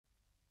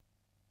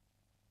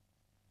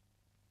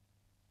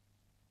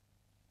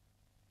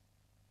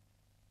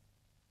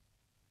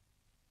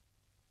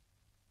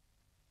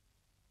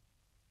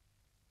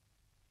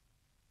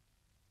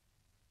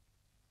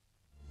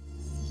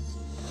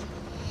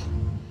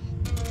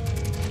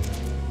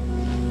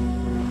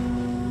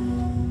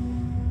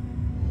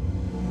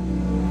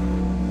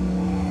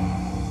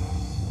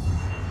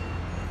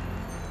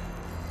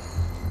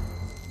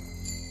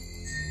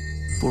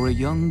For a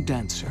young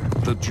dancer,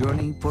 the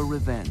journey for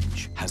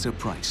revenge has a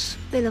price.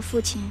 为了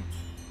父亲，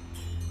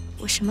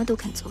我什么都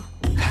肯做。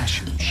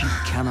 Passion she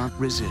cannot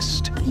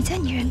resist. 你在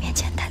女人面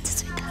前胆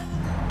子最大。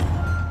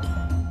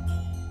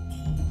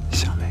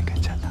小妹更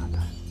加大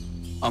胆。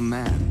A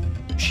man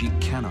she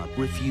cannot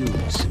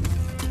refuse.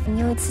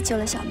 你又一次救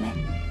了小妹，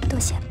多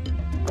谢。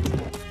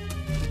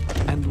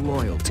 And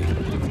loyalty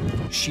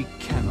she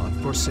cannot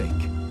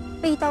forsake.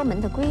 飞刀门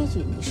的规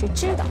矩你是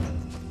知道的。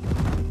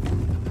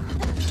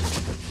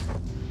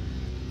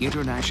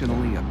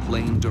 Internationally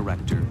acclaimed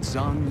director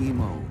Zhang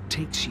Yimou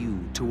takes you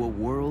to a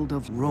world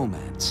of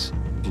romance,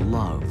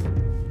 love,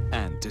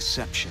 and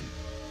deception.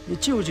 你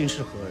究竟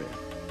是何人？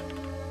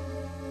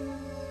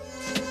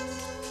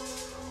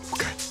不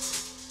该。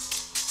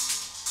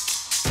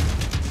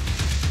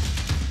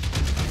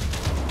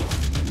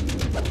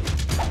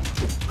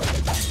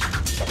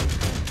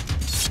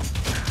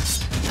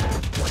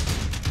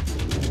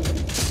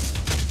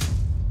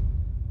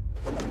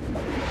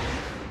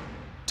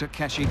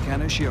Takeshi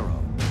Kaneshiro,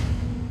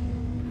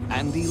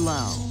 Andy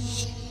Lau,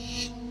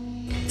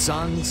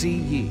 Zhang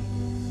Ziyi.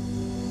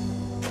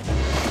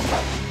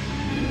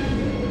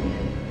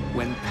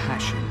 When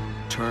passion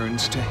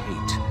turns to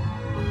hate,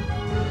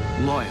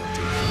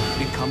 loyalty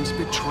becomes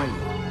betrayal,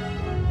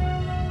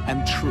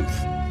 and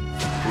truth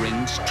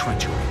brings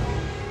treachery.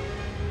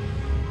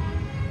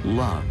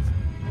 Love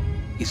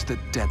is the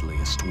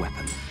deadliest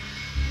weapon.